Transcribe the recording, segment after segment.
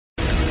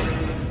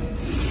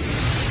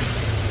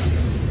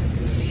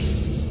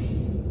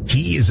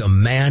He is a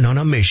man on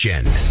a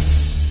mission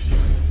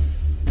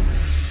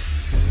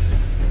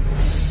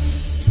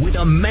with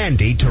a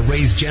mandate to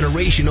raise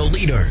generational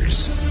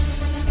leaders,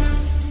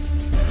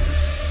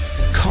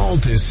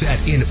 called to set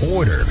in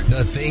order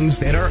the things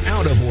that are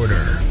out of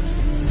order,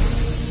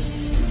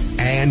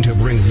 and to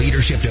bring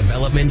leadership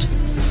development,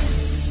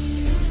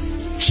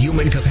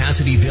 human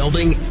capacity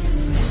building,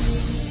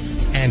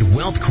 and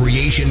wealth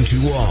creation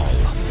to all.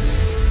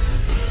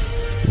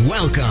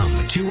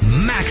 Welcome to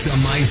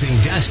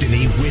Maximizing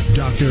Destiny with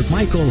Dr.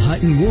 Michael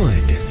Hutton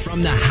Wood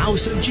from the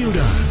House of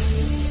Judah,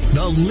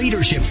 the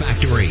Leadership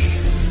Factory,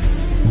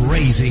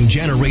 raising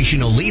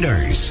generational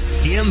leaders,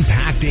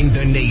 impacting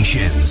the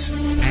nations.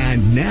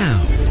 And now,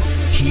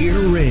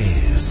 here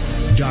is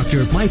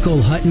Dr.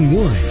 Michael Hutton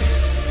Wood.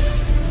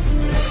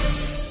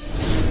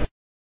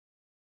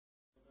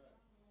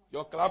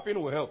 Your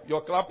clapping will help.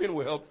 Your clapping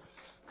will help.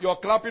 Your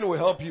clapping will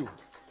help you.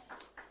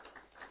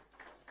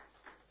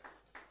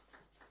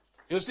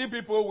 You see,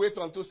 people wait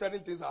until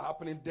certain things are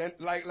happening. Then,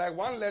 like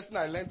one lesson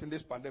I learned in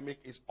this pandemic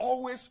is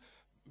always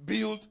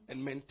build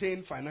and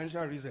maintain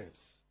financial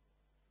reserves.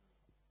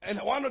 And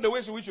one of the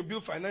ways in which you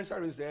build financial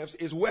reserves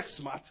is work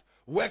smart,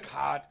 work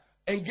hard,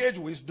 engage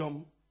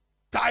wisdom,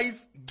 tithe,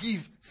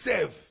 give,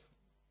 serve.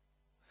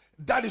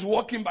 That is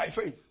walking by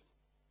faith.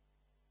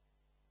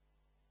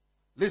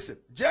 Listen,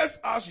 just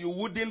as you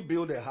wouldn't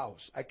build a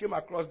house, I came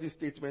across this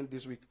statement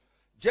this week.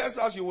 Just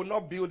as you will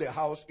not build a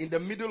house in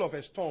the middle of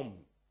a storm,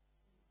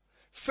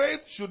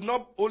 faith should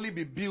not only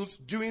be built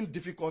during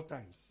difficult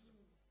times.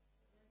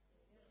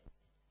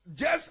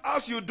 Just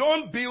as you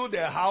don't build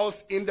a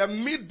house in the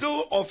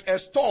middle of a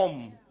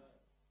storm,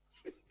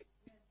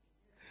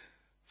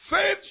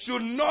 faith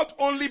should not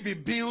only be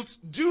built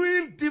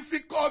during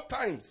difficult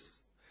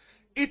times.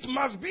 It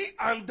must be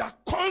under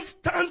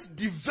constant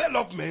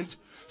development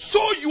so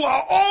you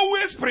are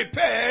always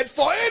prepared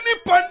for any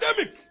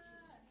pandemic.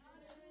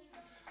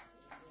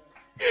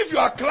 If you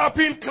are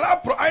clapping,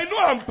 clap. I know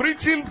I'm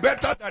preaching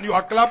better than you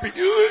are clapping.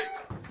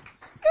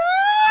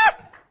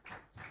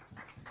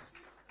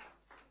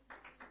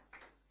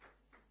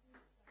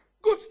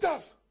 Good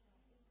stuff.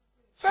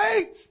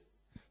 Faith.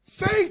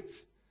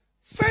 Faith.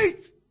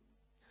 Faith.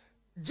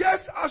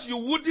 Just as you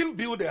wouldn't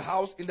build a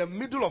house in the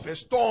middle of a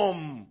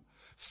storm,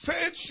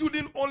 faith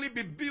shouldn't only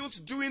be built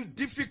during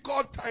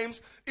difficult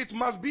times. It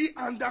must be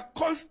under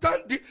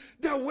constant,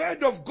 the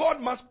word of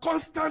God must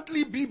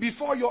constantly be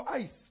before your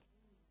eyes.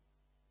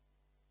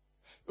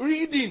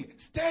 Reading,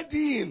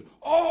 studying,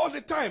 all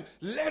the time.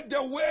 Let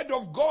the word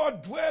of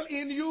God dwell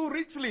in you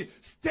richly.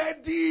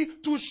 Steady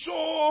to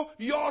show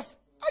your...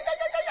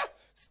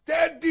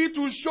 Steady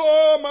to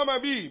show Mama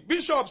B.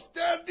 Bishop,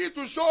 steady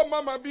to show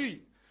Mama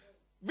B.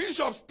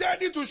 Bishop,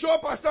 steady to show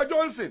Pastor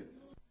Johnson.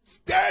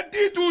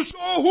 Steady to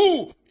show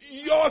who?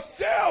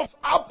 Yourself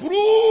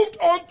approved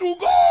unto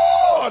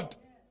God.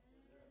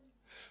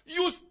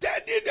 You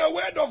study the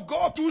word of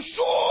God to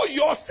show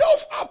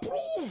yourself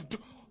approved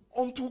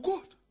unto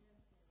God.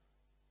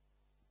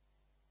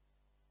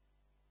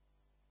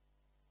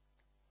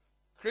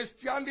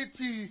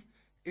 Christianity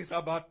is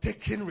about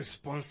taking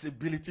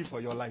responsibility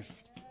for your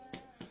life.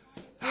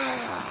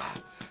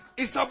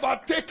 It's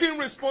about taking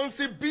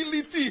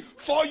responsibility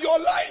for your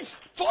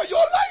life. For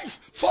your life.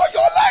 For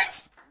your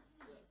life.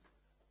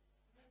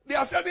 There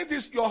are certain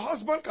things your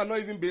husband cannot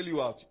even bail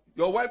you out.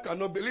 Your wife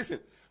cannot bail. Listen,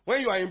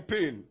 when you are in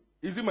pain,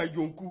 is it my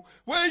jonku?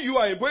 When you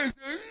are in pain,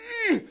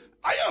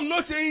 I am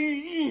not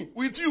saying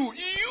with you.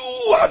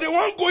 You are the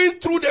one going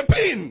through the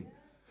pain.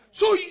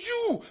 So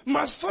you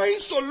must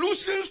find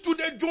solutions to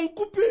the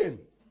jonku pain.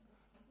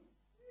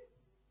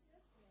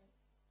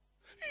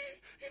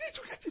 You need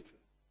to get it.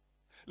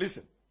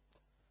 Listen.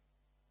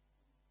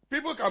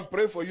 People can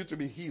pray for you to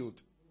be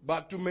healed.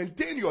 But to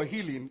maintain your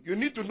healing, you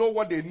need to know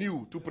what they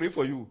knew to pray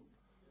for you.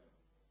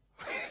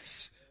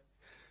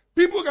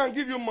 People can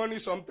give you money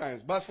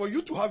sometimes. But for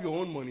you to have your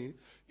own money,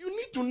 you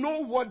need to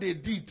know what they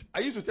did. I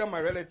used to tell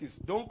my relatives,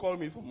 don't call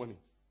me for money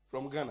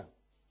from Ghana.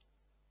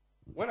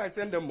 When I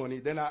send them money,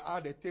 then I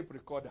add a tape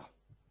recorder.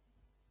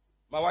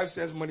 My wife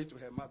sends money to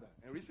her mother.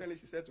 And recently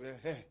she said to her,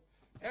 hey,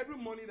 every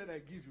money that I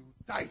give you,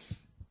 tithe.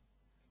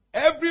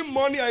 Every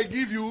money I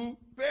give you,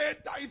 pay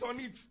tithe on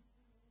it.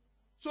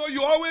 So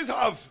you always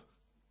have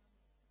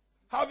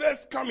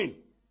harvest coming.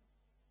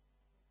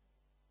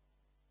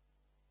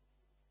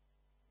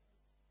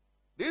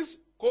 This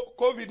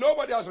COVID,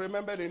 nobody has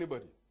remembered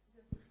anybody.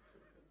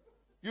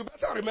 You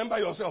better remember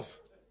yourself.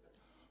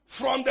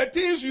 From the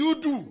things you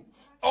do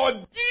or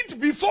did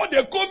before the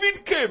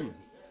COVID came.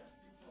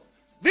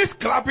 This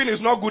clapping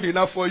is not good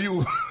enough for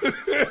you.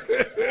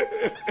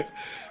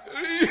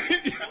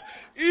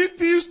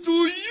 It is to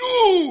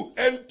you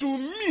and to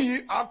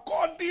me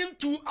according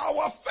to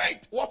our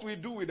faith what we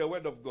do with the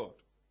word of God.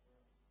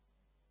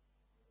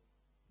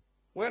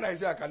 When I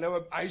say I can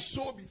never, I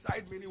sow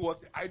beside many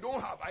what I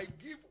don't have. I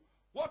give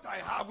what I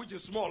have, which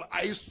is small.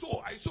 I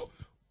sow.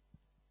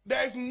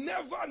 There is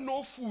never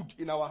no food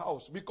in our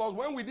house because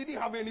when we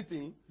didn't have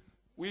anything,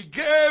 we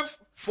gave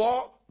 2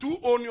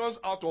 onions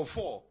out of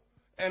 4.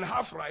 and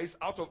half rice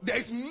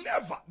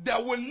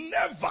there will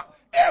never,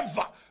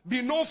 ever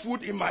be no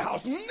food in my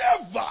house.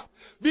 Never.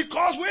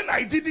 Because when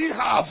I didn't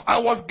have, I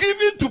was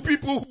giving to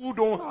people who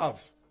don't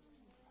have.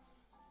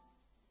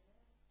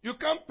 You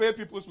can't pay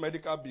people's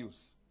medical bills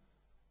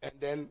and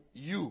then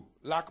you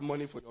lack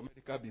money for your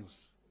medical bills.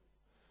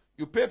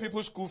 You pay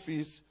people's school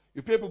fees,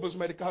 you pay people's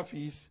medical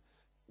fees.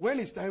 When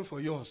it's time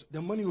for yours,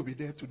 the money will be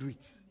there to do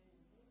it.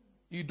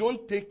 You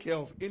don't take care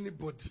of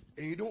anybody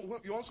and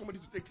you want somebody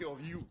to take care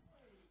of you.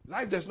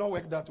 Life does not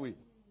work that way.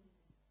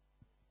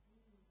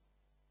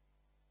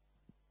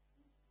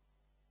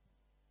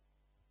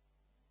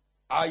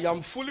 I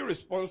am fully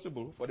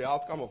responsible for the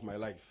outcome of my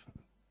life,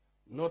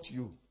 not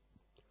you.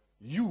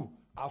 You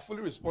are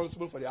fully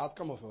responsible for the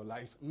outcome of your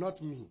life,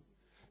 not me.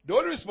 The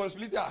only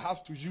responsibility I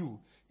have to you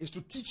is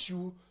to teach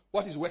you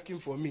what is working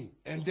for me.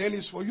 And then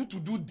it's for you to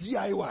do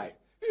DIY.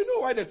 You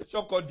know why there's a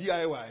shop called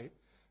DIY?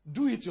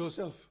 Do it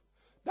yourself.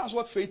 That's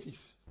what faith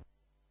is.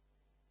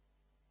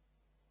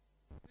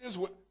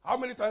 How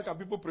many times can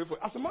people pray for?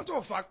 As a matter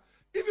of fact,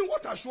 even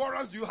what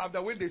assurance do you have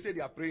that when they say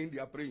they are praying,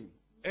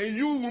 and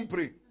you won't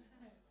pray?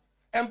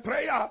 And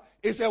prayer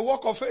is a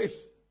work of faith.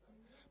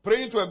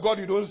 Praying to a God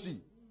you don't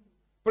see.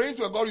 Praying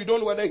to a God you don't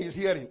know whether he's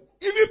hearing.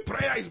 Even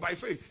prayer is by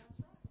faith.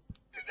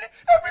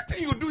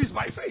 Everything you do is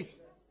by faith.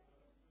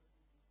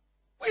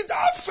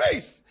 Without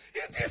faith,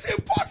 it is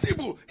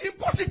impossible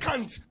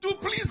to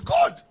please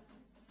God.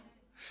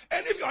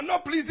 And if you are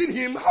not pleasing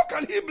him, how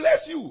can he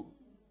bless you?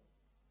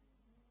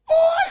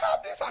 Oh, I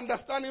have this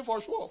understanding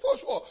for sure.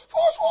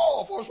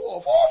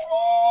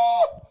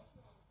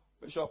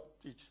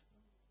 Bishop, teach.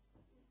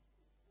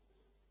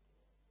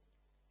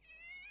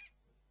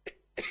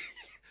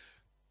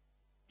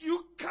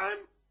 You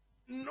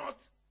cannot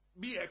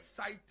be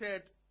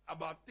excited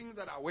about things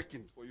that are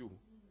working for you.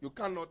 You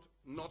cannot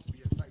not be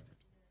excited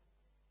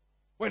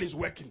when it's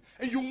working.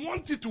 And you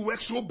want it to work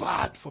so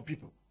bad for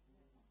people.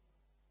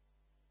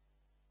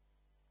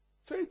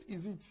 Faith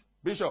is it.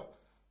 Bishop,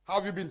 how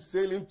have you been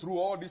sailing through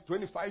all these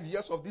 25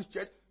 years of this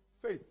church?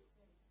 Faith.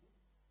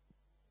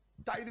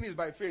 Tithing is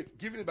by faith.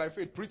 Giving is by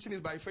faith. Preaching is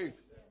by faith.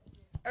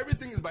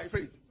 Everything is by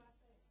faith.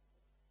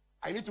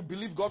 I need to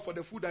believe God for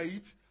the food I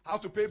eat, how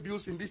to pay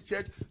bills in this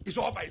church. It's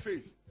all by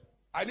faith.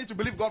 I need to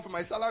believe God for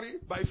my salary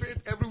by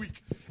faith every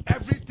week.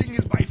 Everything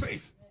is by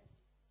faith.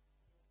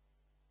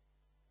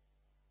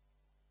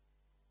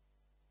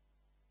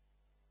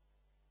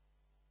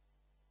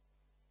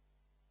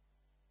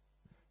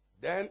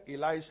 Then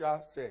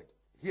Elisha said,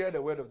 hear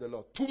the word of the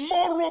Lord.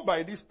 Tomorrow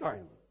by this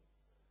time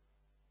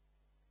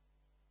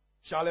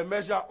shall a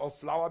measure of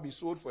flour be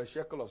sold for a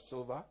shekel of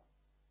silver.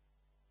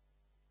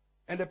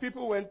 And the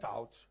people went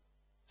out.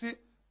 See,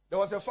 there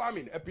was a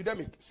famine,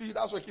 epidemic. See,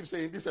 that's what I keep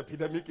saying. This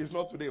epidemic is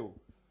not today.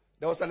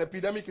 There was an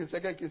epidemic in 2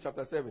 Kings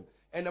chapter 7.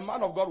 And the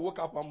man of God woke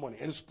up one morning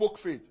and spoke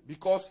faith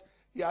because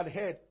he had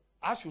heard,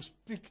 as you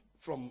speak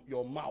from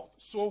your mouth,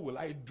 so will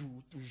I do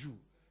to you.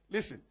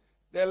 Listen,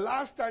 the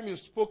last time you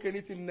spoke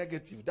anything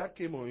negative that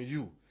came on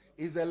you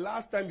is the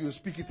last time you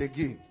speak it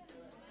again.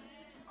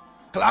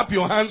 Clap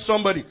your hands,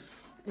 somebody.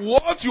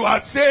 What you are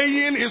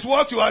saying is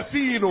what you are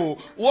seeing. Oh.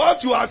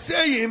 What you are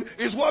saying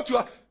is what you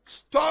are...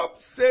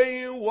 Stop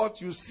saying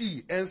what you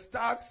see and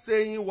start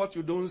saying what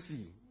you don't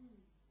see.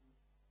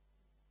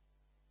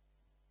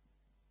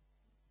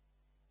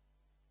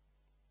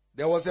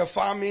 There was a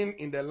famine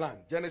in the land,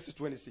 Genesis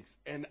 26,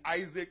 and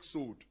Isaac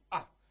sowed.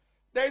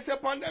 There is a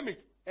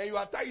pandemic, and you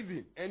are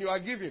tithing, and you are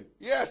giving.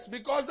 Yes,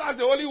 because that's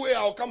the only way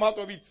I'll come out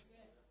of it.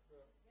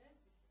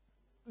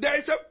 There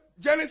is a,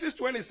 Genesis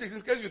 26,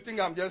 in case you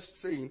think I'm just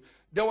saying,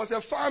 there was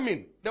a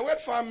famine. The word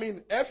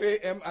famine,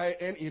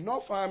 F-A-M-I-N-E,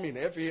 not famine,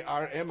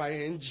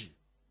 F-A-R-M-I-N-G.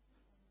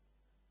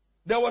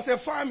 There was a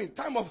famine,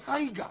 time of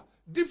hunger,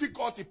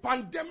 difficulty,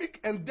 pandemic,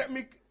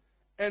 endemic,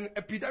 and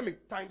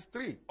epidemic times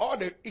 3. All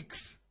the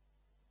X.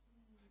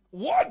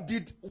 What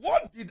did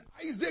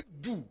Isaac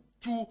do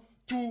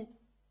to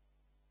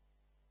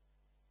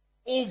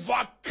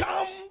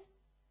overcome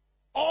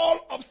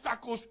all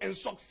obstacles and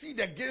succeed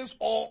against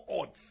all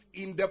odds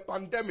in the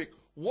pandemic?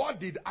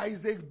 What did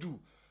Isaac do?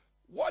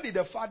 What did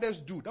the fathers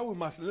do that we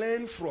must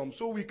learn from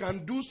so we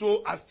can do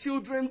so as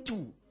children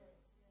too?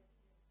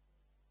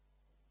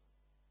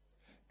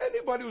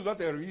 Anybody who's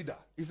not a reader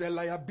is a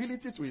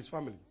liability to his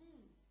family.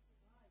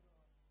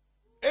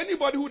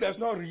 Anybody who does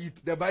not read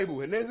the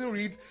Bible and doesn't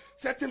read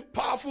certain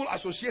powerful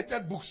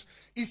associated books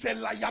is a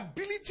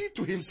liability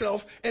to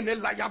himself and a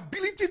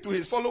liability to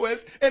his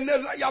followers and a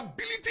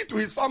liability to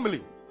his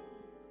family.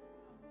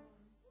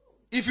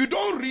 If you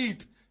don't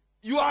read,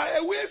 you are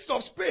a waste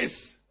of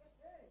space.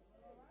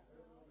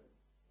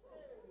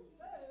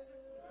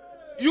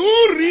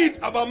 You read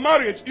about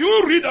marriage.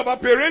 You read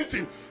about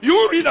parenting.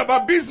 You read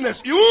about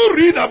business. You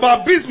read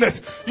about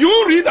business.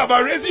 You read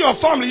about raising your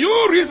family.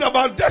 You read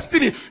about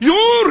destiny.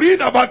 You read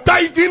about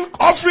tithing,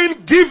 offering,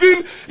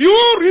 giving.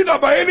 You read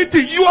about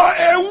anything. You are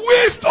a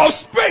waste of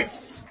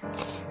space.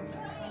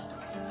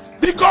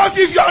 Because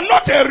if you are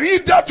not a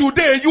reader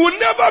today, you will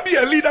never be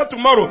a leader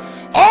tomorrow.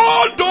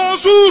 All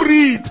those who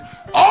read,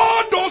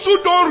 all those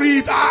who don't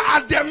read are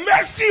at the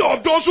mercy of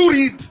of those who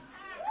read.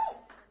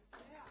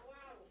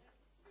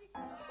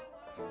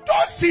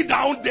 Don't sit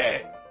down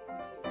there.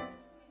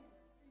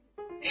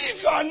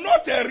 If you are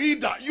not a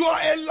reader, you are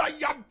a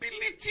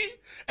liability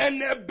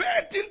and a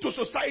burden to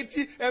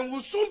society and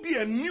will soon be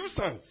a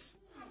nuisance.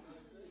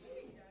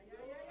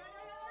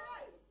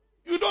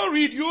 You don't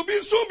read, you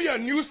will soon be a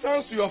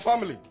nuisance to your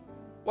family.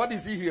 What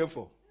is he here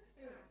for?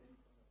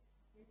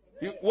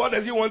 What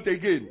does he want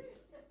again?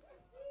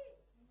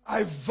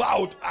 I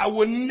vowed I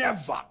will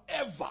never,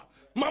 ever,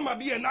 Mama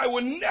B and I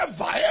will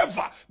never,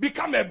 ever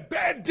become a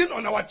burden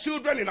on our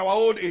children in our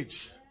old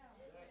age.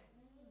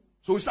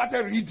 So we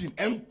started reading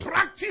and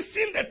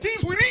practicing the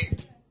things we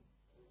read.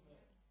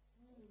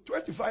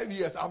 25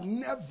 years, I've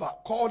never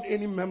called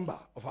any member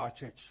of our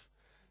church.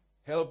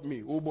 Help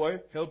me. Oh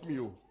boy, help me.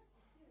 Oh.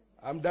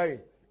 I'm dying.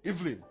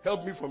 Evelyn,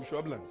 help me from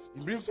Shrublands.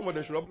 You bring some of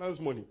the Shrublands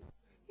money.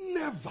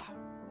 Never.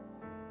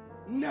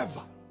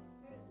 Never.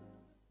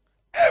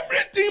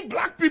 Everything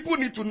black people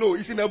need to know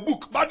is in a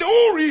book. But they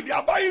won't read. They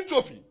are buying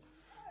trophy.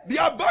 They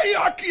are buying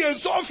Aki and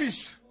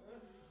Sawfish.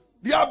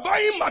 They are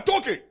buying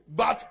Matoke.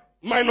 But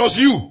minus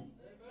you.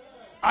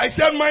 I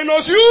said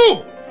minus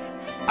you.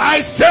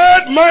 I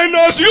said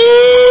minus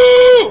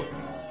you.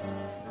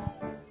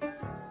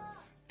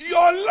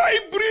 Your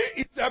library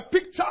is a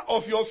picture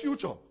of your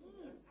future.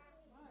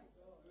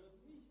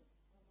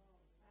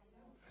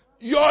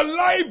 Your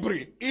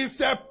library is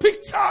a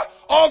picture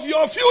of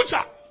your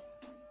future.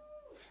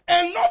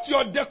 And not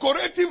your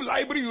decorative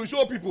library you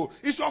show people.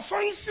 It's your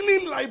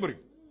functioning library.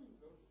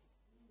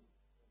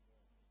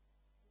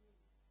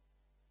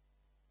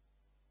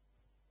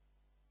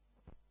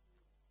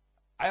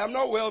 I am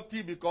not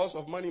wealthy because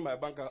of money in my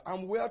bank account.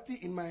 I'm wealthy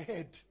in my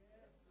head.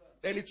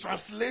 And it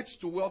translates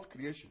to wealth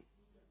creation.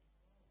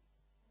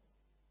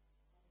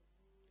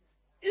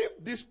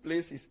 If this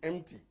place is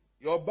empty,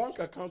 your bank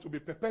account will be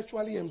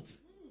perpetually empty.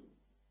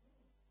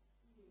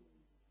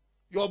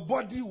 Your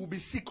body will be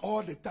sick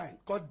all the time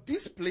because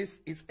this place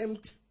is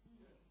empty.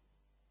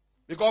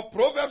 Because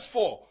Proverbs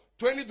 4,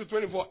 20 to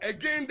 24,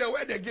 again, the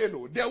word again,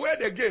 oh, the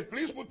word again.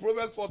 Please put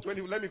Proverbs 4,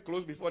 20. Let me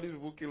close before these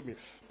people kill me.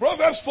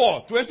 Proverbs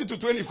 4, 20 to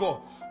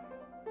 24.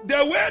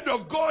 The word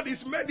of God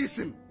is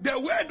medicine. The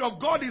word of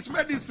God is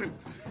medicine.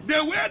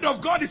 The word of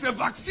God is a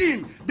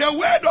vaccine. The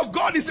word of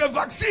God is a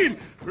vaccine.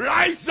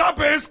 Rise up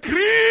and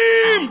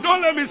scream.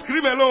 Don't let me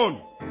scream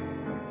alone.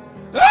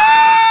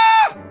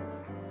 Ah!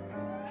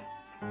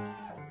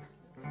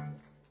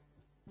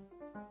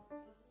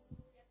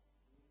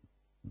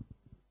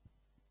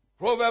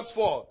 Proverbs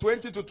 4,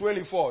 20 to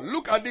 24.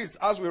 Look at this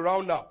as we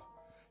round up.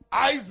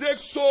 Isaac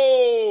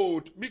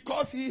sowed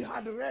because he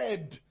had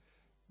read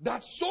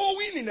that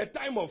sowing in a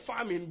time of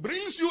famine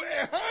brings you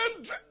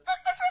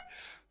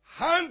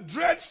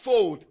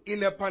 100-fold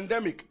in a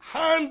pandemic.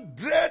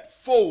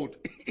 100-fold.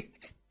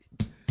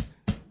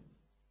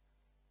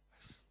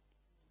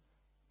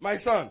 My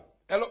son,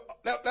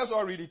 let's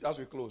all read it as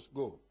we close.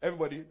 Go.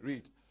 Everybody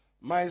read.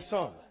 My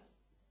son,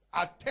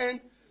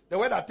 attend. The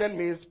word attend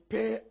means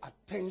pay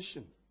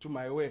attention to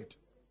my word.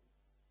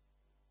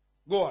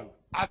 Go on.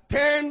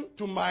 Attend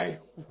to my...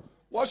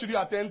 What should you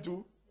attend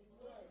to?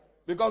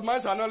 Because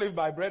man shall not live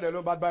by bread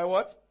alone, but by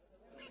what?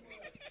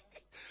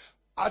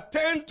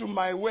 Attend to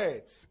my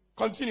words.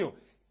 Continue.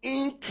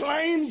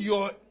 Incline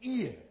your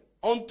ear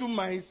unto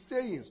my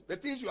sayings. The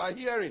things you are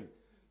hearing.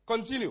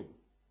 Continue.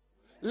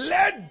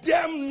 Let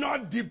them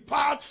not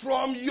depart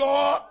from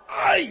your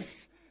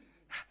eyes.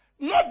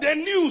 Not the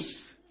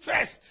news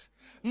first.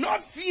 Not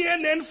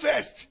CNN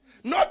first.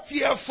 Not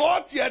tier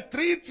 4, tier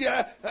 3,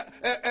 tier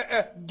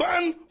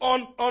ban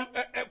on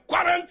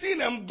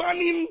quarantine and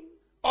banning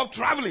of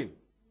traveling.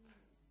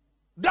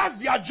 That's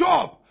their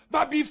job.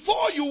 But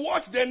before you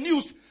watch the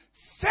news,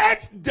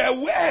 set the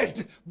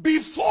word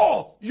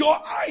before your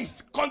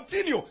eyes.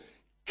 Continue.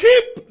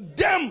 Keep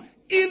them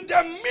in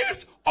the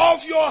midst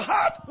of your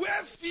heart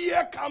where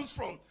fear comes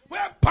from,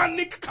 where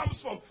panic comes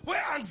from,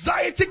 where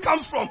anxiety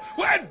comes from,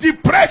 where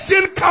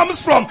depression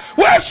comes from,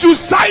 where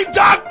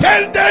suicidal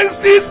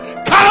tendencies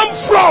come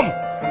from.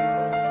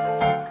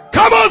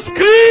 Come on,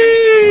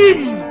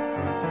 scream!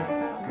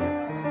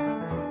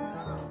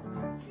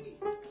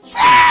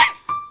 Faith!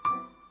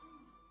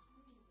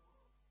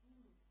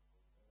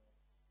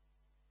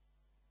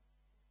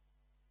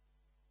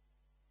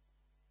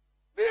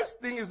 This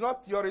thing is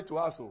not theory to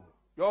us.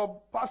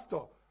 Your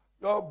pastor,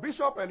 your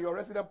bishop and your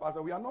resident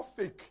pastor, we are not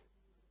fake.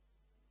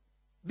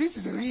 This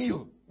is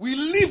real. We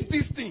live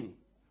this thing.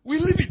 We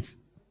live it.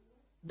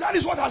 That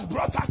is what has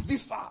brought us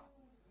this far.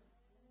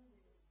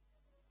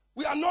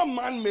 We are not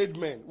man-made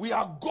men. We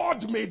are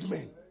God-made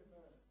men.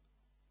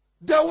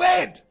 The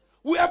word.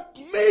 We are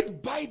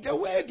made by the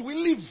word we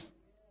live.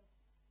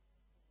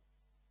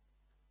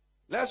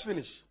 Let's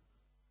finish.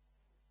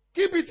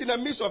 Keep it in the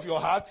midst of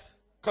your heart.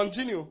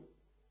 Continue.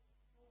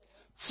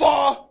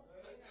 For,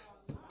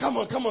 come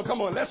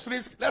on. Let's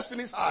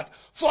finish hard.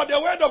 For the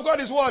word of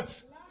God is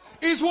what?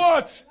 Is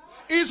what?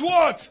 Is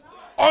what?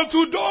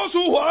 Unto those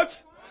who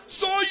what?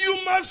 So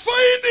you must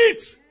find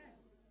it.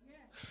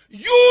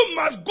 You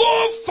must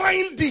go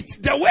find it.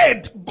 The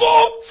word.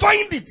 Go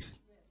find it.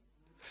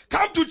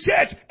 Come to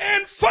church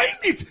and find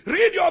it.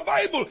 Read your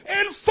Bible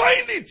and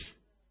find it.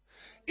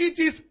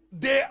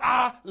 They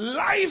are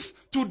life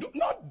to,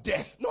 not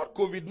death, not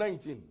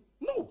COVID-19.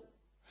 No.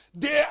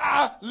 They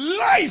are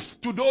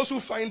life to those who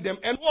find them.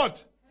 And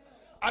what?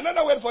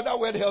 Another word for that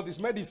word health is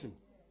medicine.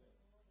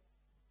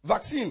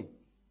 Vaccine.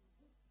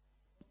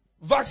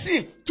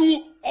 Vaccine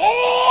to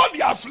all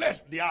their flesh.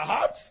 Their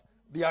heart,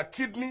 their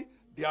kidney,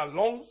 their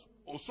lungs,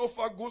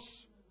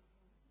 esophagus,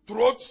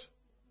 throat,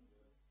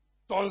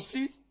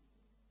 tonsil,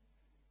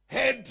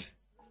 head,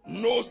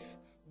 nose,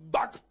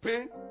 back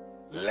pain,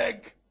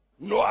 leg,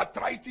 no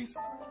arthritis,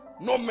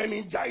 no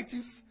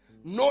meningitis,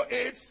 no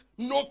AIDS,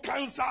 no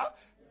cancer.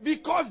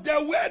 Because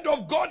the word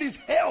of God is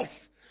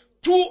health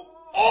to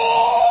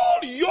all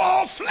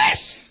your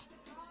flesh.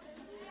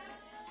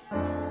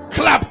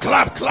 Clap,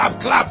 clap, clap,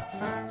 clap.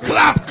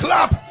 Clap,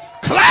 clap,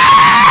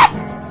 clap.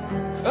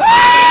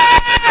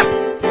 Ah!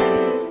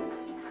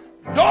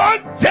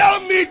 Don't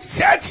tell me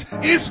church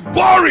is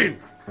boring.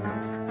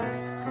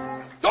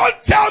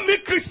 Don't tell me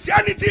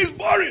Christianity is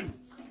boring.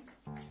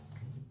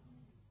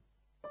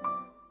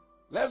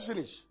 Let's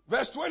finish.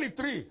 Verse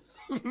 23.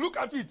 Look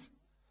at it.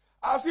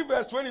 As if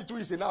verse 22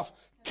 is enough.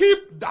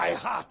 Keep thy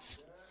heart.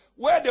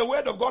 Where the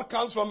word of God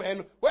comes from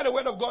and where the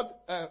word of God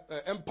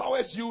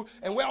empowers you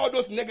and where all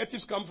those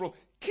negatives come from.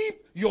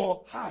 Keep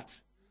your heart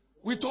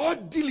with all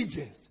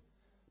diligence.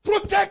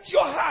 Protect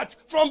your heart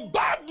from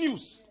bad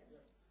news.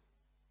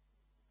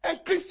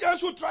 And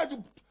Christians who try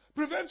to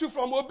prevent you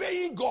from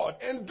obeying God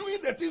and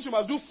doing the things you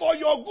must do for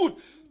your good.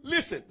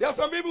 Listen, there are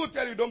some people who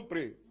tell you don't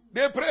pray.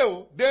 They pray,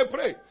 oh, they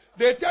pray.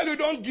 They tell you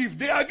don't give.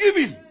 They are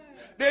giving.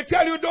 They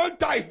tell you don't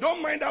tithe.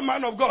 Don't mind a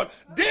man of God.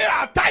 They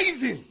are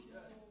tithing.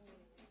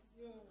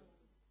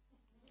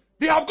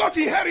 They have got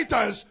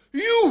inheritance.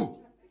 You.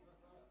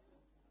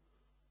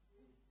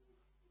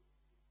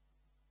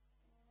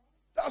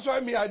 That's why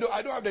I don't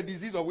have the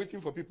disease of waiting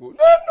for people.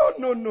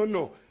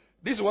 No.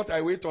 This is what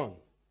I wait on.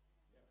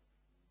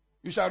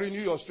 You shall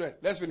renew your strength.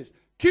 Let's finish.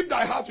 Keep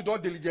thy heart with all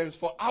diligence,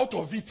 for out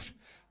of it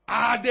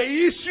are the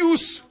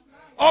issues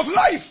of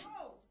life.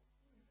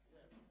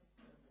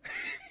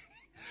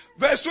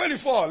 Verse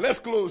 24. Let's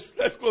close.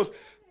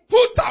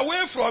 Put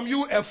away from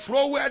you a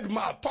froward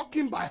mouth,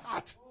 talking by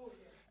heart,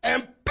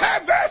 and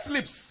perverse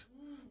lips.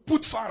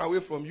 Put far away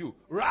from you.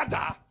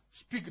 Rather,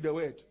 speak the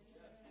word.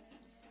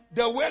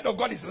 The word of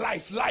God is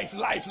life.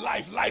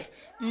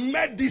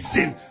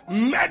 Medicine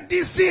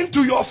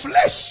to your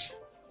flesh.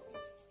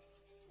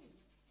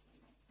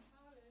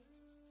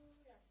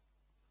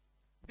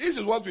 This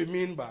is what we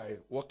mean by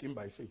walking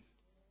by faith.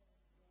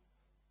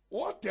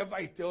 Whatever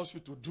it tells you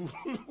to do,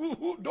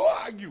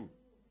 don't argue.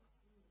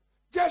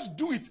 Just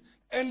do it.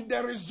 And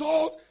the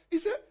result, he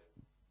said,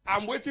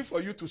 I'm waiting for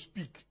you to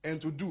speak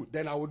and to do.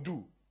 Then I will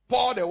do.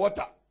 Pour the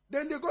water.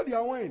 Then they got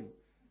their wine.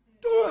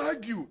 Don't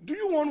argue. Do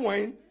you want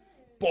wine?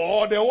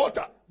 Pour the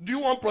water. Do you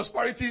want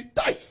prosperity?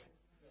 Tithe.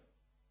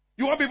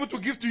 You want people to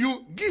give to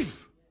you?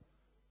 Give.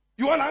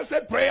 You want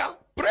answered prayer?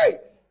 Pray.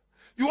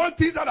 You want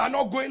things that are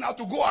not going out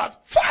to go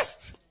out?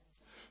 Fast.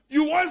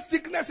 You want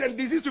sickness and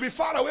disease to be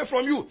far away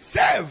from you?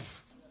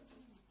 Serve.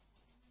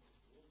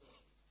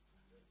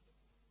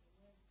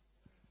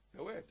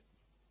 The word.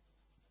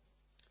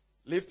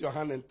 Lift your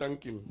hand and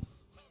thank him.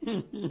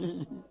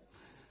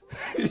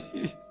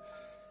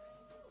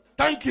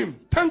 Thank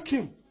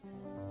him.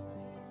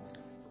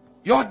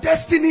 Your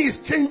destiny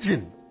is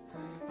changing.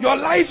 Your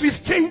life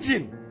is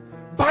changing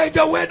by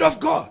the word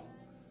of God.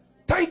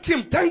 Thank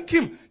him.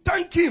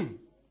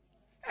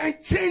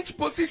 And change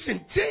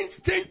position.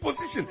 Change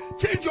position.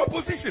 Change your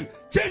position.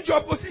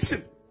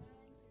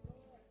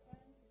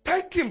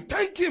 Thank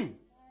him.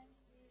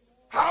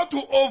 How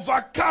to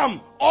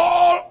overcome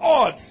all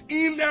odds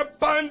in a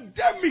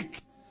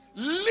pandemic.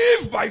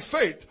 Live by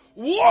faith.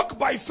 Walk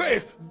by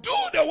faith. Do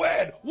the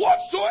word.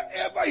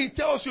 Whatsoever he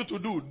tells you to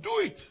do, do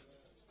it.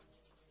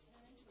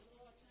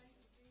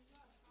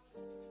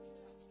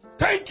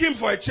 Thank him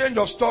for a change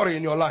of story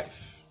in your life.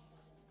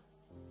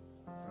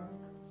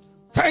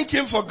 Thank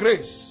him for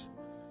grace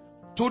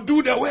to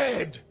do the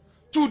word,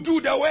 to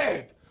do the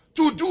word,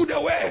 to do the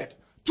word,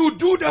 to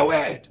do the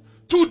word,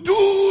 to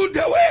do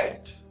the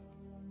word.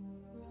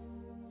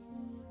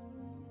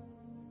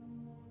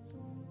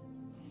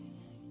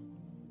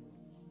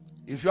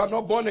 If you are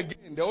not born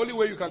again, the only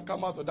way you can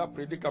come out of that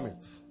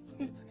predicament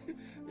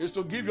is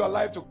to give your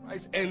life to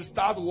Christ and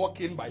start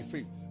walking by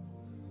faith.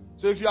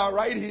 So if you are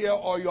right here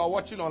or you are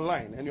watching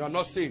online and you are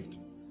not saved,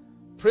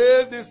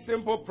 pray this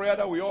simple prayer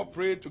that we all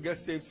pray to get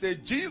saved. Say,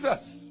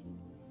 Jesus,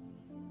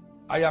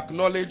 I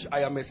acknowledge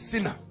I am a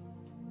sinner.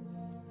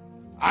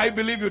 I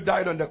believe you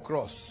died on the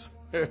cross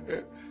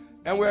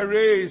and were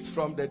raised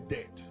from the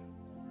dead.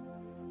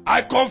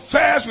 I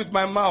confess with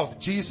my mouth,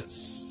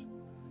 Jesus,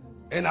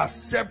 and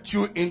accept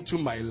you into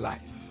my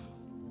life.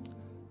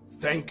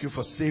 Thank you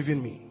for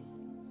saving me.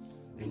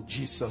 In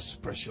Jesus'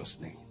 precious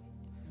name.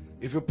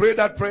 If you pray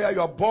that prayer, you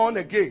are born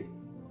again.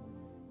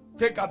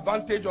 Take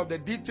advantage of the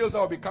details that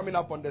will be coming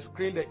up on the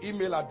screen, the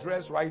email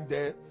address right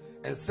there,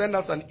 and send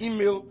us an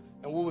email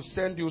and we will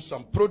send you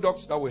some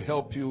products that will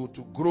help you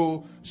to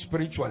grow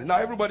spiritually. Now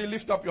everybody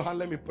lift up your hand.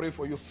 Let me pray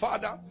for you.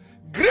 Father,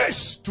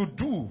 grace to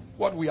do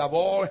what we have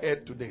all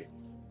heard today.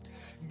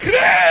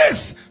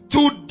 Grace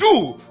to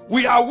do.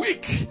 We are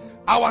weak.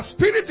 Our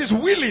spirit is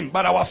willing,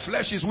 but our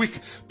flesh is weak.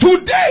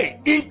 Today,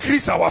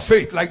 increase our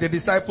faith like the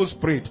disciples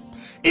prayed.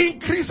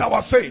 Increase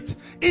our faith.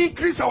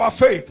 Increase our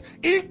faith.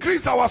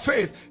 Increase our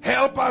faith.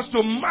 Help us to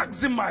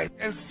maximize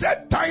and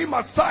set time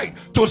aside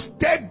to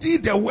study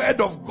the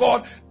word of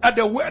God, and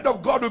the word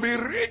of God will be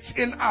rich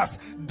in us.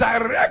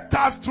 Direct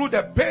us through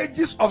the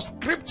pages of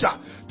scripture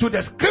to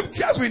the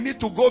scriptures we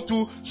need to go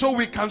to so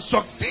we can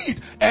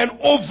succeed and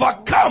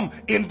overcome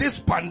in this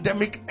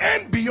pandemic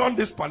and beyond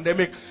this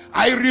pandemic.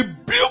 I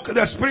rebuke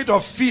the spirit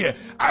of fear.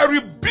 I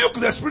rebuke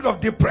the spirit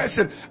of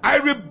depression. I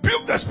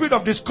rebuke the spirit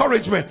of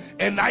discouragement,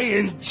 and I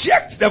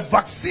inject the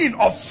vaccine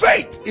of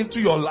faith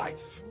into your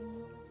life.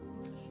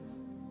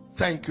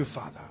 Thank you,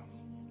 Father.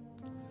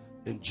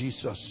 In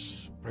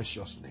Jesus'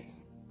 precious name.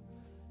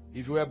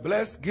 If you are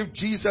blessed, give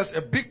Jesus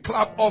a big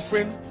clap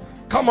offering.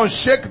 Come on,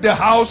 shake the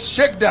house,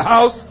 shake the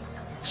house,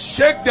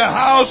 shake the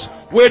house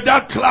with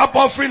that clap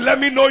offering. Let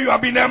me know you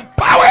have been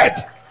empowered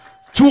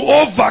to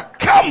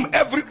overcome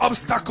every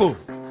obstacle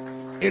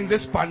in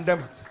this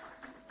pandemic.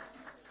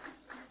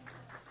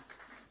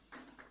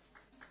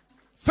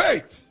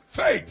 Faith,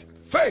 faith,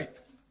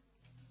 faith.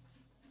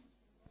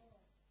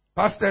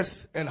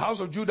 Pastors and House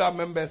of Judah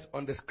members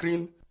on the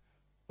screen,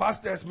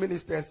 pastors,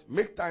 ministers,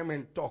 make time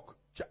and talk.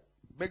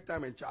 Make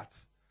time and chat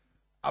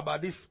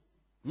about this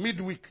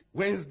midweek,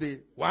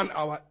 Wednesday, 1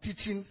 hour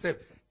teaching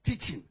service.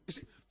 Teaching. You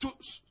see, to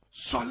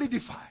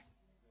solidify.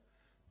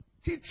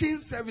 Teaching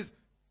service.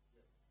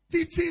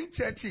 Teaching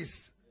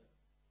churches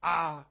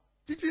are,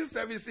 teaching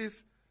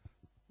services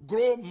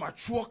grow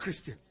mature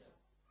Christians.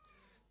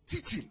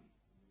 Teaching.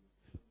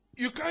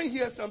 You can't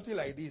hear something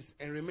like this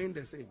and remain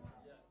the same.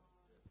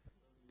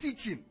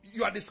 Teaching.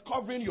 You are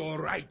discovering your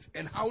right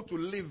and how to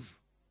live.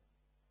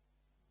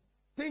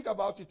 Think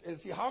about it and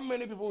see how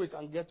many people we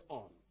can get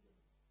on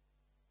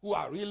who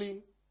are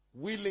really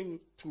willing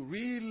to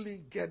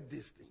really get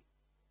this thing.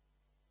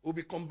 We'll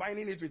be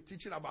combining it with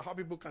teaching about how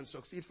people can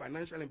succeed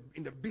financially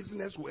in the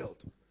business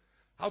world,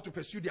 how to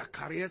pursue their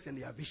careers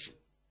and their vision.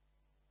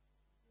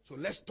 So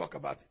let's talk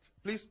about it.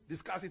 Please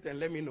discuss it and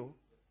let me know,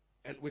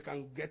 and we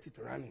can get it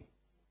running.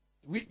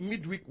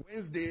 Midweek,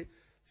 Wednesday,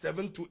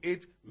 7 to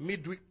 8,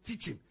 midweek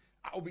teaching.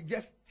 I'll be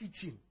just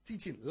teaching,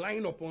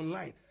 line upon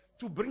line,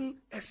 to bring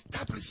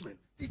establishment,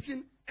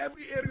 teaching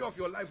every area of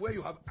your life where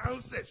you have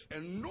answers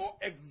and know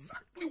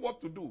exactly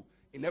what to do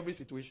in every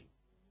situation.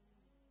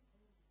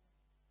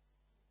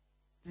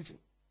 Teaching.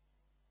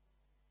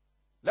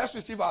 Let's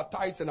receive our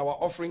tithes and our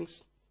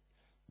offerings.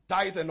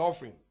 Tithe and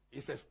offering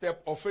is a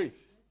step of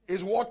faith.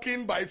 It's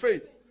walking by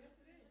faith.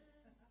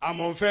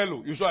 I'm on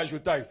fellow. You sure I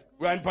should tithe?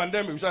 We're in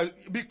pandemic.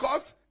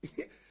 Because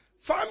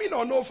farming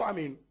or no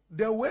farming,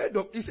 the word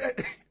of, he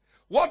said,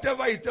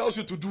 whatever he tells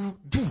you to do,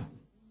 do.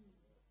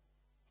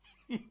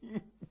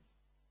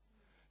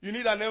 You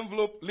need an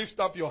envelope, lift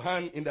up your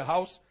hand in the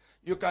house.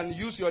 You can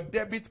use your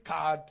debit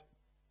card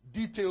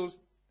details.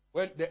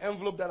 When the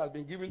envelope that has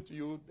been given to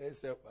you,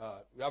 there's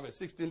we have a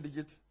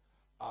 16-digit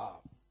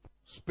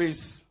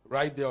space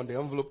right there on the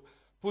envelope.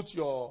 Put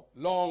your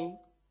long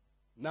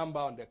number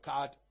on the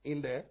card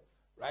in there.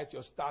 Write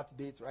your start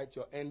date, write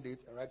your end date,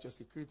 and write your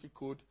security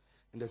code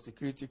in the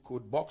security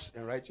code box,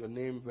 and write your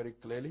name very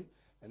clearly.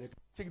 And you can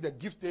tick the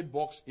gifted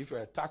box if you're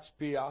a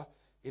taxpayer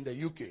in the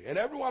UK. And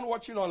everyone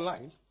watching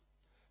online,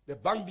 the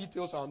bank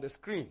details are on the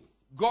screen.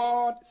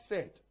 God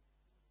said,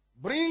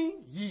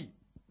 bring ye,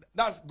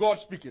 that's God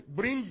speaking,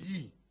 bring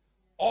ye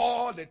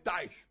all the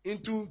tithe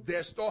into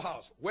the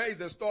storehouse. Where is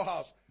the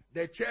storehouse?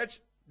 The church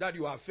that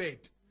you are fed.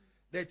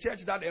 The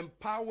church that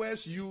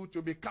empowers you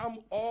to become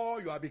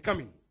all you are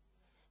becoming.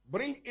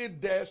 Bring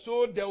it there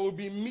so there will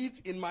be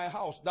meat in my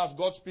house. That's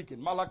God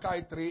speaking.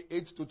 Malachi 3,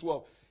 8 to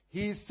 12.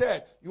 He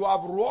said, you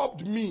have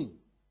robbed me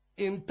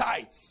in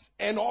tithes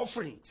and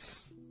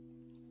offerings.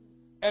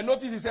 And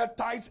notice he said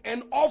tithes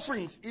and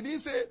offerings. He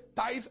didn't say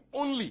tithe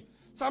only.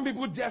 Some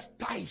people just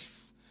tithe.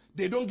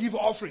 They don't give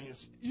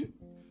offerings.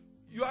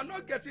 You are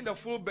not getting the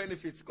full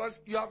benefits because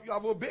you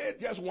have obeyed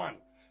just one.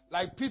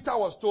 Like Peter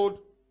was told,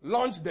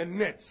 launch the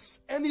nets.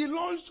 And he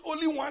launched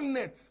only one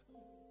net.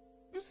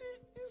 You see?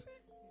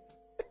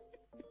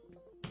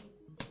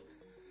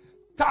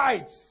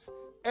 Tithes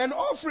and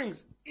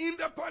offerings in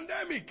the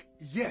pandemic.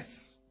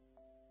 Yes.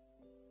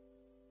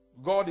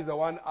 God is the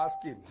one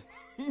asking,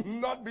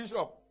 not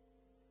Bishop.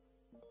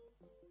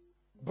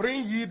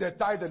 Bring ye the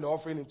tithe and the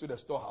offering into the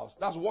storehouse.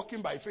 That's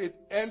walking by faith.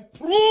 And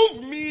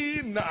prove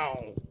me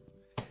now.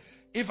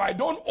 If I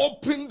don't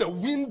open the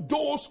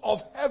windows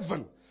of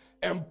heaven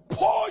and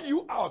pour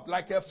you out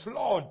like a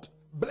flood,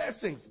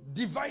 blessings,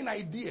 divine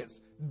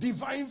ideas,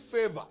 divine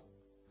favor,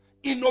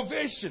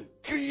 innovation,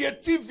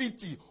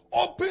 creativity,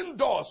 open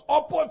doors,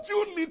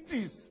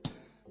 opportunities.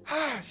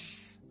 I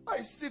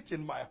sit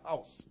in my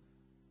house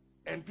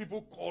and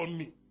people call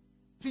me.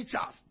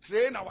 Teachers,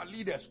 train our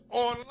leaders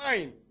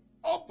online.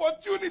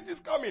 Opportunities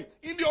coming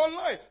in the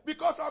online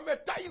because I'm a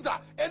tither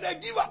and a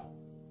giver.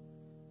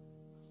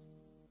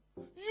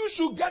 You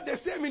should get the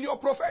same in your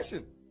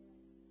profession.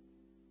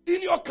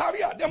 In your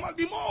career, there must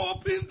be more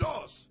open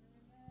doors.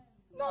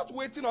 Not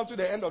waiting until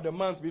the end of the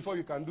month before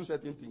you can do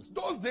certain things.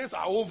 Those days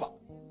are over.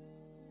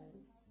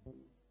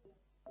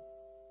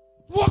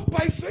 Walk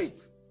by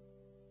faith.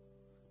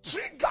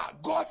 Trigger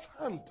God's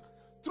hand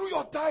through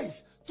your tithe,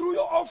 through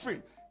your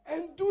offering,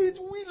 and do it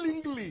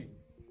willingly.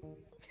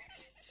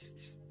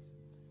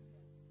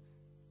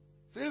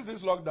 Since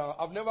this lockdown,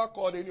 I've never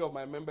called any of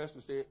my members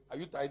to say, are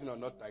you tithing or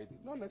not tithing?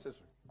 Not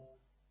necessary.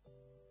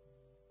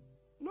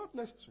 Not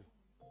necessary.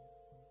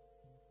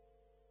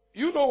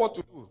 You know what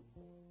to do.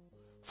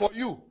 For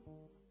you.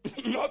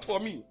 Not for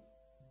me.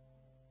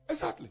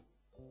 Exactly.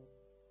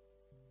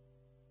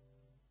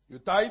 You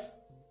tithe,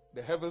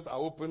 the heavens are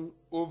open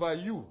over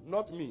you,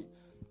 not me.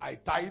 I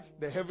tithe,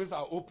 the heavens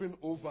are open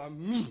over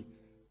me,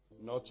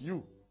 not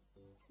you.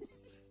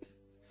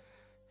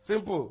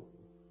 Simple.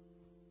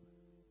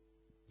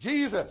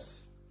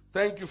 Jesus,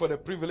 thank you for the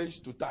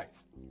privilege to tithe.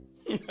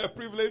 A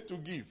privilege to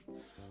give.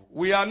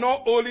 We are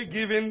not only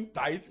giving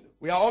tithe,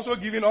 we are also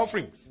giving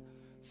offerings.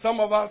 Some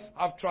of us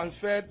have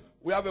transferred.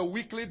 We have a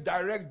weekly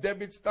direct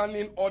debit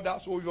standing order,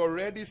 so we've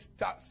already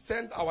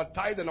sent our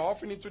tithe and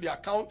offering into the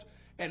account.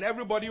 And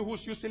everybody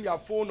who's using their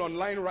phone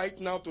online right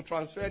now to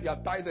transfer their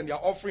tithe and their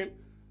offering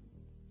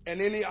and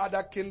any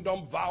other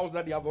kingdom vows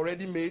that they have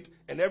already made,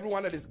 and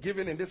everyone that is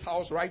giving in this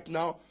house right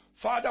now,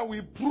 Father,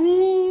 we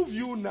prove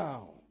you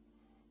now.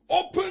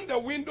 Open the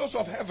windows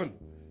of heaven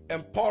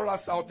and pour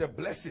us out a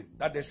blessing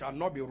that there shall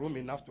not be room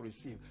enough to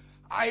receive.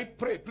 I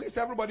pray, please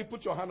everybody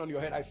put your hand on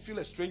your head. I feel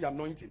a strange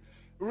anointing.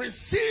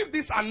 Receive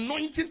this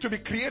anointing to be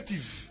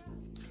creative.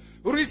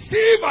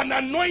 Receive an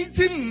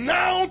anointing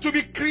now to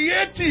be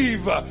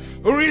creative.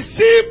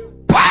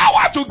 Receive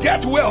power to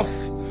get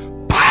wealth.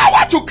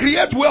 Power to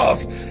create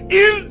wealth.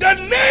 In the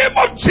name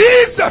of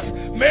Jesus,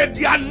 may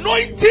the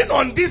anointing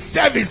on this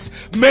service,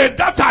 may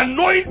that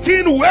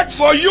anointing work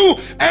for you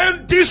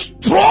and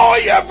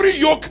destroy every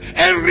yoke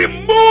and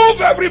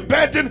remove every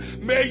burden.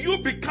 May you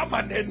become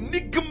an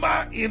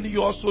enigma in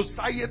your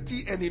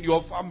society and in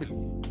your family.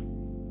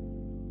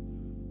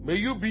 May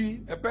you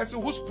be a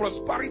person whose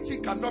prosperity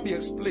cannot be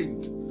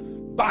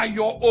explained by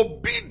your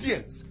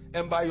obedience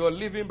and by your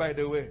living by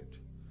the word.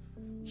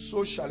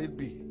 So shall it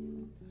be.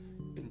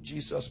 In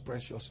Jesus'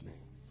 precious name.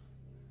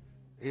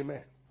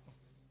 Amen.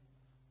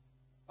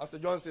 Pastor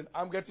Johnson,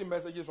 I'm getting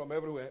messages from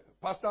everywhere.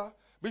 Pastor,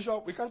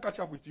 Bishop, we can't catch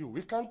up with you.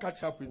 We can't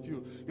catch up with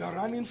you. You are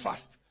running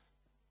fast.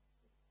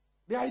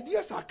 The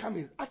ideas are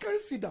coming. I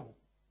can't sit down.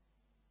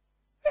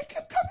 They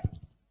keep coming.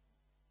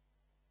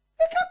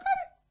 They keep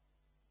coming.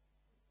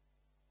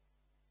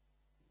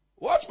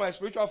 Watch my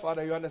spiritual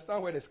father. You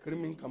understand where the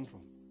screaming comes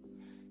from.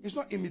 It's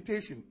not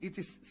imitation. It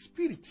is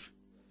spirit.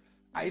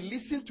 I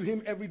listen to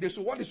him every day.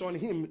 So what is on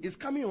him is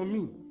coming on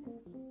me.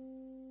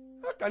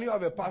 How can you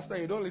have a pastor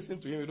and you don't listen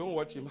to him, you don't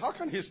watch him? How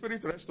can his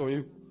spirit rest on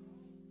you?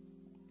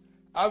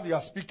 As they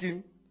are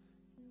speaking,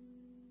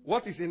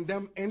 what is in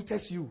them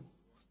enters you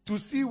to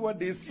see what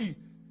they see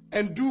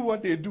and do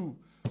what they do.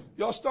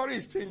 Your story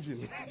is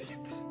changing.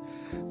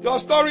 Your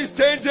story is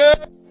changing.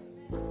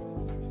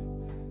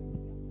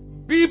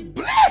 Be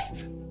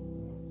blessed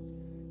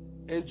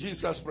in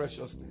Jesus'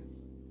 precious name.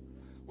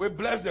 We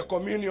bless the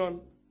communion.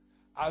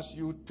 As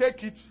you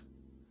take it,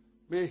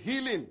 may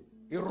healing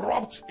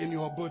erupt in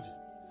your body.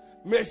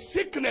 May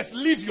sickness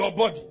leave your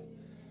body.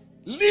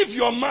 Leave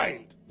your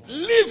mind.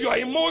 Leave your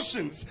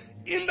emotions.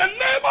 In the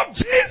name of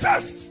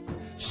Jesus.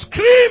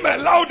 Scream a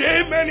loud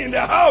amen in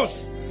the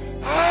house.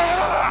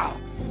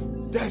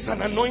 There's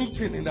an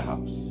anointing in the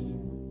house.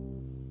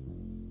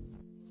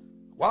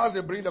 Whilst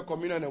they bring the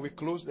communion and we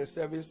close the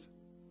service,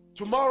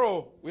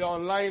 tomorrow we are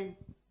online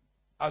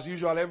as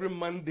usual every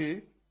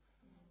Monday.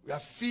 We are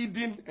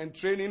feeding and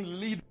training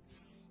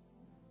leaders.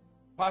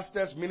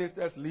 Pastors,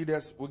 ministers,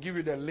 leaders. We'll give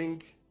you the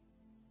link.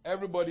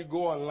 Everybody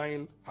go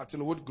online,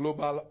 Hattonwood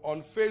Global,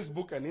 on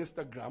Facebook and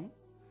Instagram,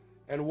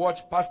 and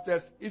watch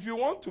pastors. If you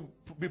want to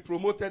be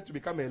promoted to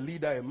become a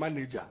leader, a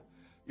manager,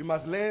 you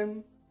must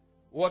learn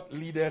what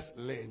leaders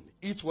learn.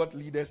 Eat what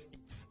leaders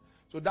eat.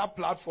 So that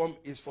platform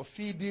is for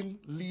feeding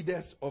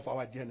leaders of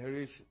our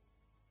generation.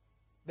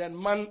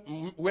 Then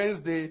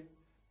Wednesday,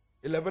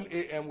 11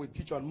 a.m. we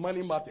teach on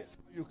money matters.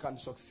 You can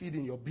succeed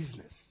in your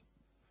business.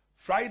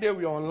 Friday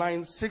we are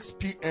online 6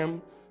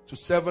 p.m. to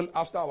 7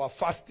 after our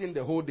fasting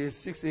the whole day,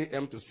 6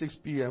 a.m. to 6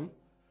 p.m.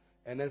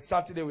 And then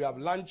Saturday we have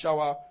lunch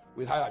hour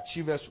with high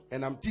achievers.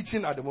 And I'm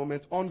teaching at the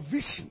moment on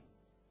vision.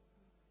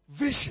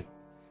 Vision.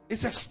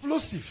 It's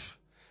explosive.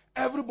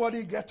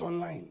 Everybody get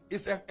online.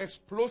 It's an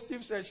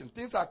explosive session.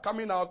 Things are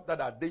coming out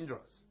that are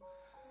dangerous.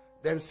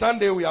 Then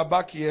Sunday we are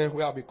back here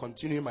where I'll be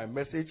continuing my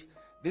message.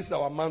 This is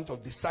our month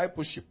of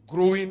discipleship,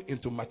 growing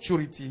into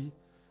maturity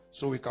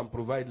so we can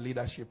provide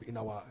leadership in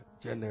our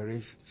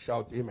generation.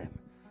 Shout amen.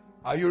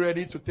 Are you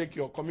ready to take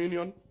your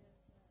communion?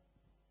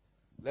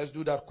 Let's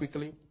do that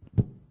quickly.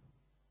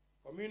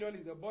 Communion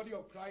is the body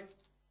of Christ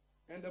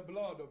and the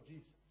blood of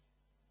Jesus.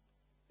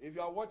 If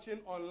you are watching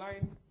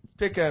online,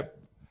 take a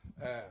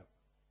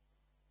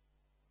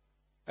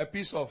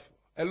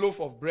loaf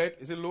of bread.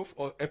 Is it loaf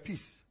or a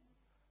piece?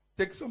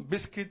 Take some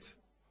biscuit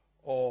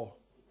or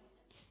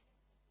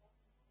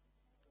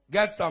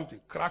get something,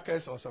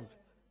 crackers or something,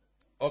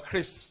 or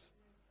crisps.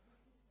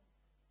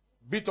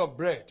 Bit of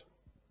bread.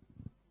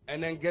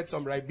 And then get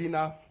some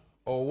Ribena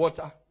or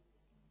water.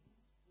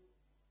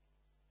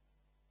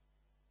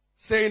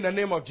 Say in the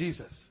name of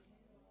Jesus,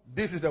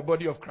 this is the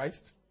body of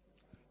Christ.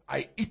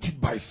 I eat it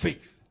by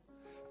faith.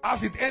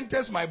 As it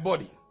enters my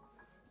body,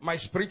 my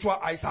spiritual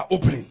eyes are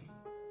opening.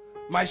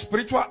 My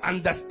spiritual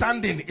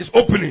understanding is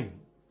opening.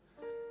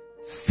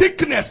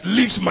 Sickness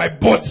leaves my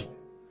body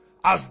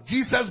as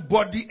Jesus'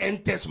 body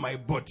enters my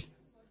body.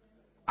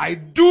 I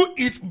do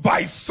it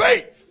by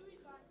faith.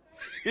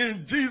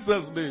 In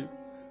Jesus' name.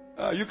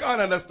 You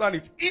can't understand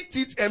it. Eat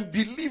it and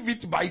believe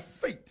it by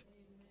faith.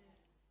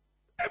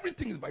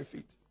 Everything is by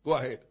faith. Go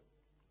ahead.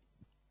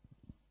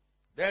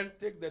 Then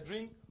take the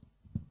drink.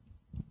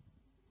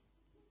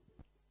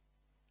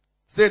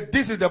 Say,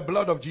 this is the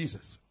blood of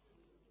Jesus.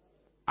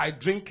 I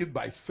drink it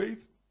by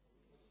faith.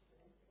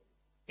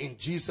 In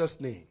Jesus'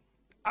 name.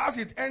 As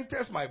it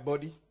enters my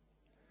body,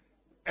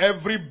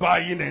 every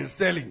buying and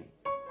selling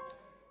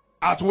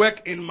at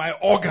work in my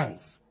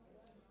organs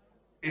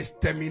is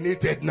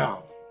terminated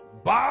now.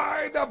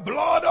 By the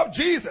blood of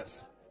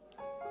Jesus.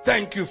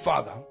 Thank you,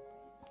 Father.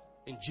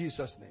 In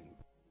Jesus' name.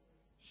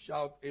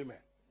 Shout amen.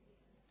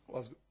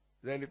 Is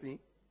there anything?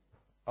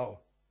 Oh.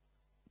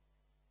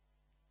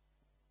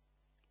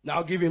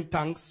 Now give him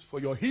thanks for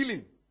your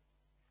healing.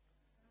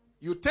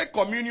 You take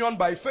communion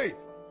by faith.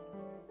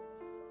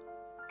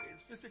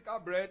 It's physical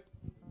bread.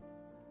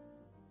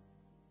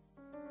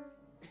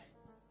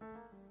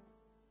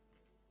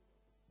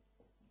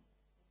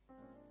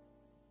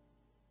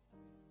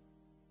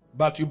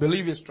 But you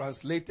believe it's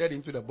translated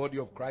into the body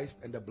of Christ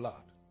and the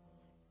blood.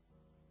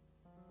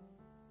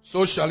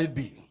 So shall it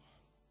be.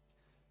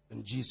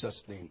 In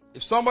Jesus' name.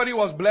 If somebody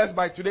was blessed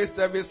by today's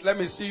service, let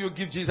me see you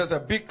give Jesus a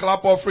big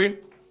clap offering.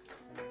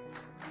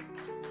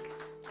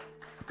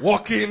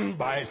 Walking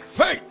by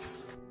faith,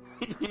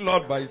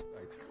 not by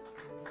sight.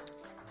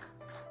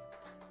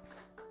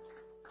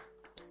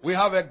 We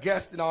have a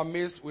guest in our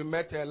midst. We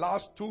met her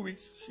last 2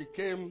 weeks. She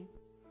came,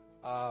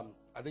 I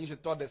think she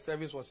thought the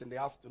service was in the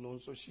afternoon.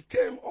 So she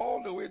came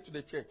all the way to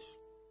the church.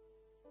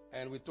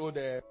 And we told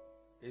her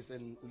it's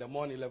in the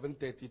morning,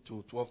 11:30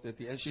 to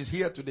 12:30. And she's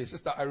here today.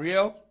 Sister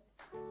Ariel.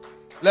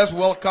 Let's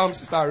welcome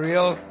Sister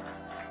Ariel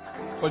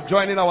for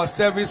joining our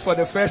service for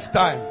the first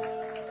time.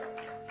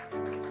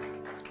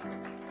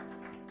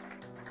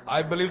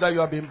 I believe that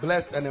you have been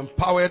blessed and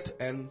empowered,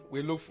 and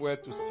we look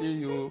forward to see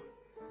you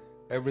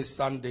every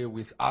Sunday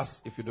with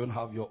us if you don't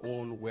have your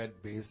own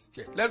word-based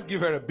church. Let's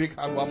give her a big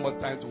hand one more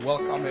time to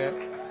welcome her.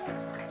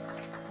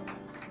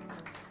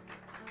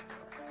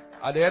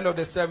 At the end of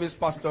the service,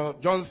 Pastor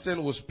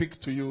Johnson will speak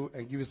to you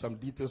and give you some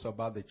details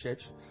about the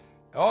church.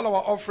 All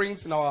our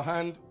offerings in our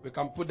hand, we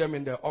can put them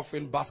in the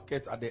offering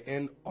basket at the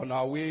end on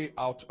our way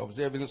out,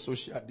 observing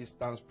social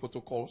distance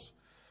protocols.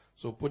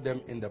 So put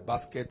them in the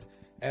basket.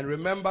 And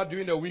remember,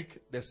 during the week,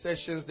 the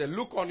sessions, the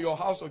Look on Your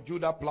House of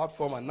Judah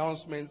platform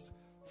announcements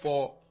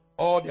for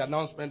all the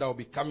announcements that will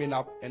be coming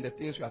up and the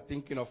things we are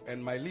thinking of.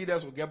 And my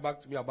leaders will get back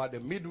to me about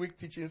the midweek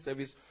teaching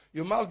service.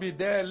 You must be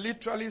there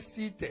literally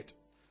seated,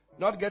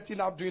 not getting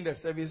up during the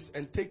service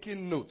and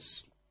taking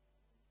notes.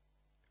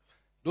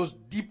 Those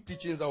deep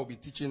teachings that will be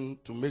teaching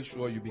to make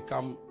sure you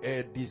become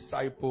a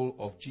disciple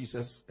of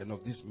Jesus and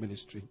of this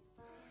ministry.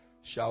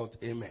 Shout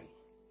amen.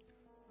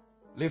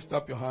 Lift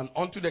up your hand.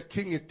 Unto the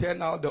King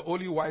eternal, the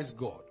only wise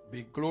God,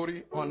 be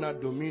glory, honor,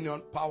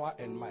 dominion, power,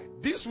 and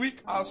might. This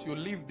week as you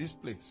leave this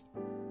place,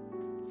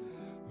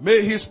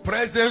 may his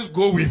presence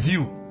go with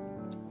you.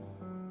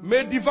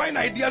 May divine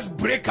ideas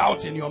break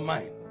out in your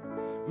mind.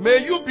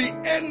 May you be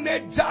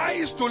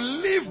energized to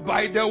live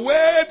by the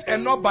word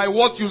and not by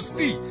what you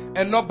see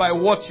and not by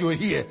what you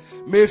hear.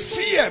 May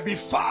fear be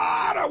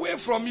far away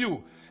from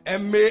you.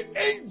 And may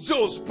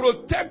angels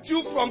protect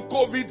you from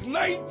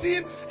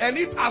COVID-19 and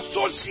its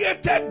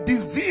associated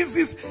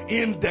diseases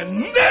in the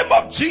name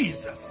of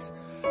Jesus.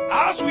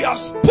 As we have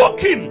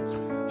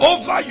spoken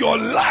over your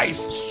life,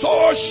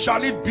 so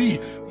shall it be.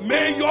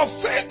 May your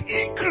faith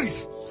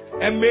increase.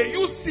 And may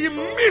you see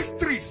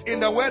mysteries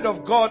in the word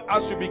of God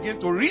as you begin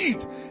to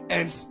read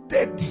and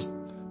study.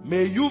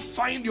 May you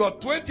find your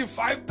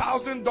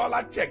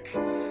 $25,000 check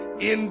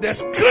in the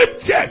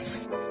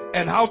scriptures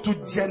and how to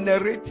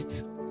generate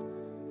it.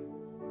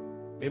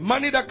 May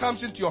money that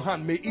comes into your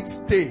hand, may it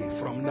stay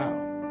from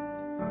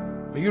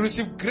now. May you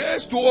receive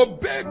grace to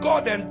obey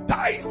God and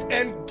tithe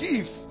and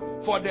give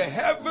for the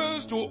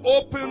heavens to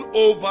open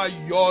over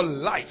your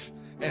life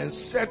and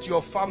set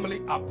your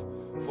family up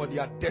for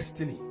their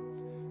destiny.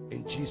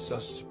 In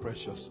Jesus'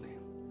 precious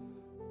name.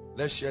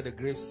 Let's share the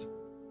grace.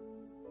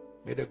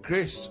 May the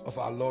grace of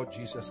our Lord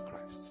Jesus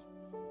Christ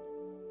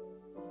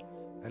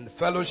and the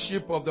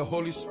fellowship of the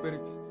Holy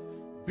Spirit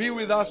be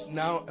with us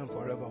now and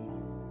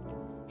forevermore.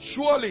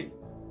 Surely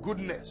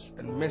goodness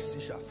and mercy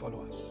shall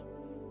follow us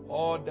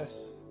all the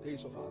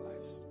days of our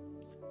lives,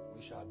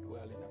 we shall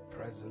dwell in the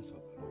presence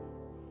of the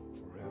Lord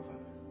forever.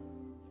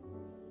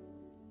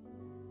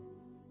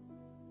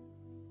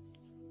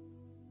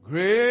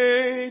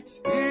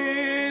 Great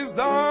is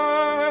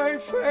thy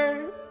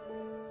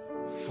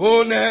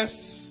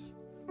faithfulness,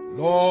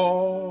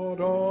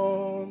 Lord,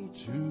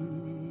 unto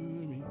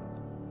me.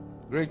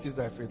 Great is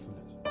thy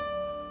faithfulness.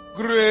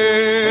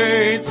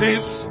 Great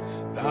is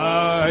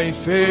thy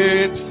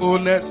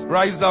faithfulness.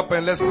 Rise up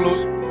and let's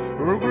close.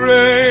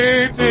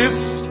 Great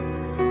is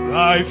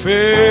thy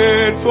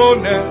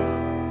faithfulness.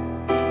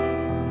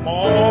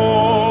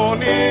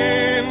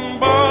 Morning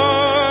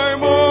by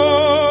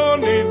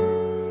morning,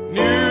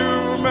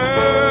 new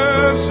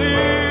mercies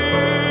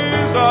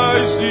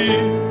I see.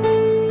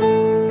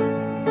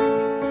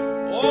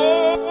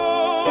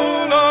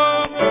 All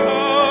I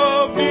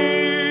have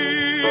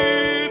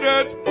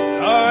needed,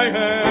 thy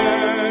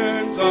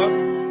hands have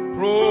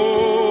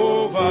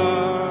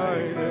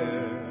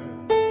provided.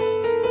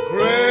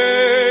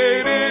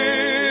 Great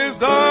is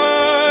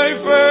thy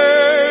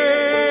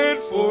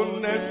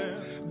faithfulness.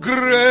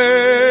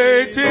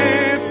 Great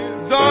is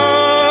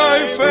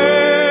thy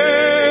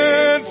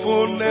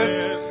faithfulness.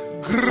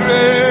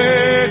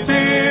 Great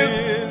is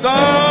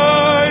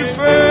thy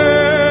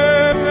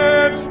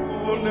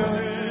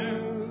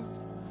faithfulness,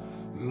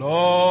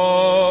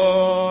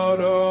 Lord,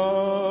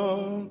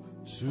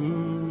 unto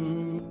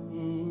me.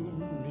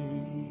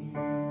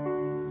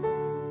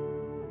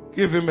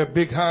 Give him a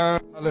big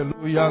hand.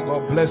 Hallelujah.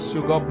 God bless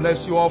you. God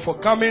bless you all for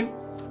coming,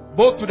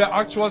 both to the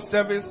actual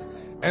service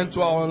and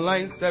to our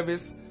online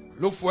service.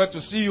 Look forward to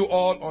see you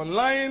all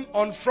online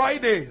on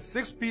Friday,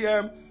 6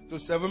 p.m. to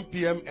 7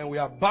 p.m. And we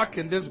are back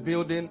in this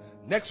building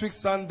next week,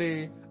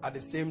 Sunday, at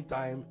the same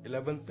time,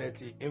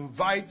 11:30.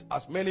 Invite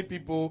as many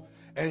people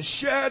and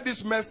share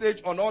this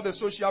message on all the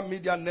social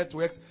media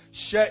networks.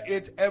 Share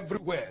it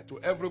everywhere to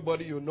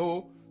everybody you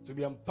know to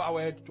be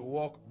empowered to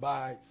walk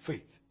by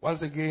faith.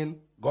 Once again,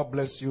 God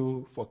bless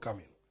you for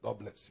coming. God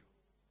bless you.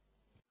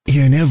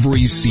 In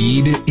every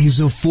seed is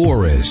a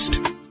forest,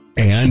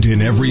 and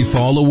in every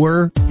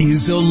follower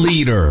is a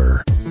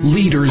leader.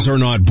 Leaders are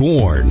not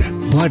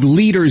born, but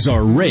leaders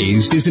are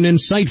raised is an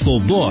insightful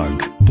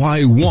book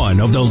by one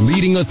of the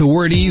leading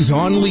authorities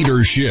on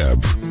leadership,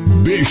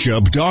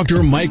 Bishop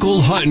Dr.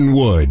 Michael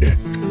Huttonwood.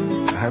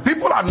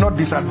 People are not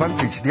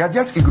disadvantaged, they are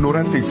just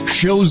ignorant.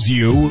 Shows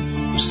you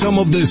some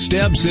of the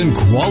steps and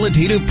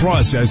qualitative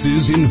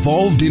processes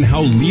involved in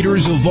how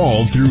leaders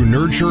evolve through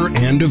nurture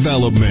and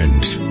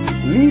development.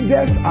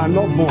 Leaders are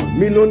not born.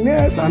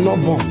 Millionaires are not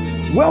born.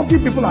 Wealthy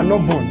people are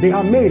not born. They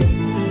are made.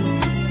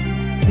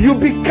 You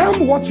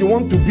become what you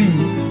want to be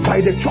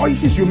by the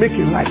choices you make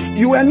in life.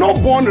 You were not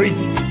born rich.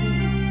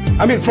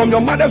 I mean, from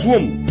your mother's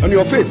womb, on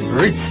your face,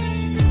 rich.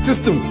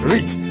 System,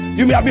 rich.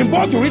 You may have been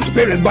born to rich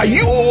parents, but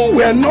you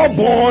were not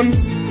born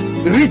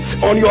rich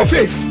on your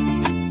face.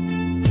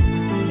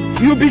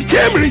 You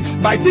became rich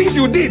by things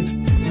you did,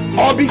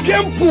 or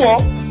became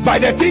poor by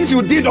the things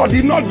you did or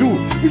did not do.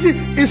 You see,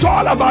 it's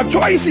all about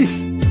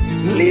choices.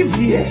 Live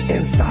here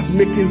and start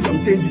making some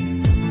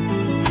changes.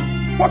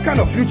 What kind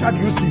of future do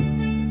you see?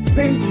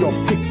 Paint your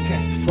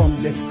pictures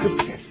from the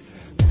scriptures.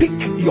 Pick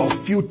your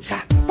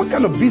future. What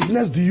kind of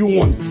business do you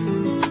want?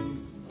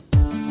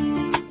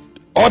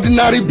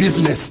 Ordinary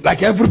business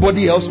like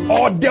everybody else,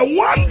 or the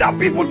one that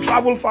people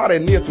travel far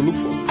and near to look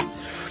for?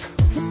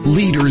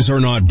 Leaders are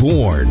not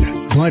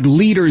born, but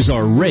leaders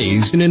are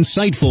raised. An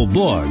insightful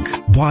book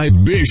by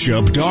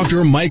Bishop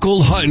Dr.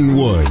 Michael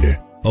Huttonwood.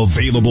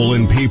 Available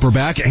in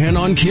paperback and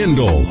on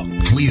Kindle.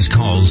 Please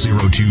call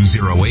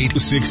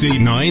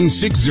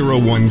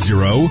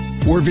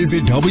 0208-689-6010 or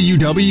visit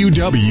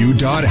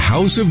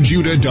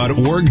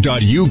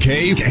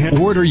www.houseofjudah.org.uk and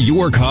order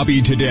your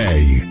copy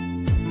today.